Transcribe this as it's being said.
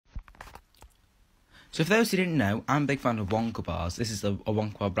So for those who didn't know, I'm a big fan of Wonka bars. This is a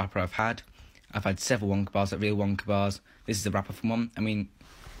Wonka bar wrapper I've had. I've had several Wonka bars, like real Wonka bars. This is the wrapper from one. I mean,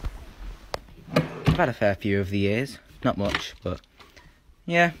 I've had a fair few over the years. Not much, but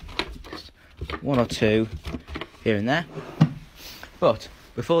yeah, one or two here and there. But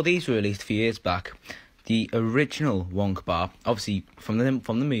before these were released a few years back, the original Wonka bar, obviously from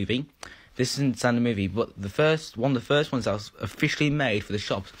the movie, this isn't the movie, but one of the first ones that was officially made for the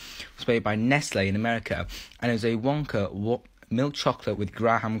shops was made by Nestle in America, and it was a Wonka milk chocolate with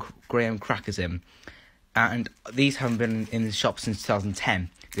graham crackers in. And these haven't been in the shop since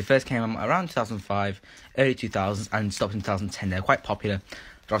 2010. They first came out around 2005, early 2000s, and stopped in 2010. They're quite popular.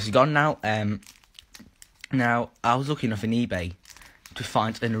 They're obviously gone now. Now, I was looking off on eBay to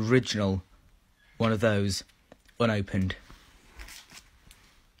find an original one of those unopened.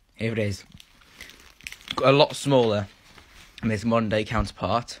 Here it is. A lot smaller than its modern day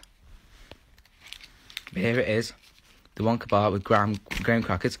counterpart. But here it is. The Wonka bar with graham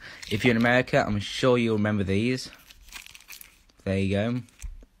crackers. If you're in America, I'm sure you'll remember these. There you go.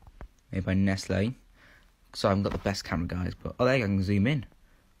 Made by Nestle. So I haven't got the best camera, guys, but there you go, I can zoom in.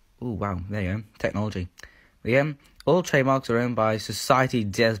 Oh wow, there you go. Technology. But, all trademarks are owned by Société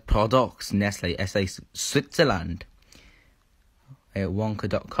des Products Nestle SA Switzerland.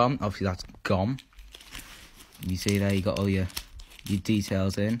 Wonka.com. Obviously that's gone. You see there, you got all your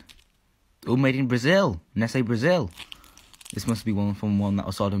details in. All made in Brazil. Nestle Brazil. This must be one from one that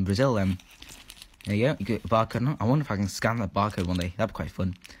was sold in Brazil then. There you go. You get a barcode on. I wonder if I can scan that barcode one day. That'd be quite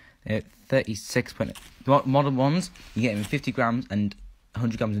fun. 36. Modern ones, you get them in 50 grams and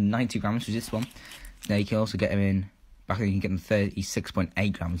 100 grams and 90 grams, which is this one. Now you can also get them in, back then you can get them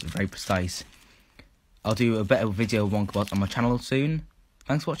 36.8 grams, very precise. I'll do a better video of Wonka bars on my channel soon.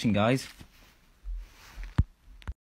 Thanks for watching, guys.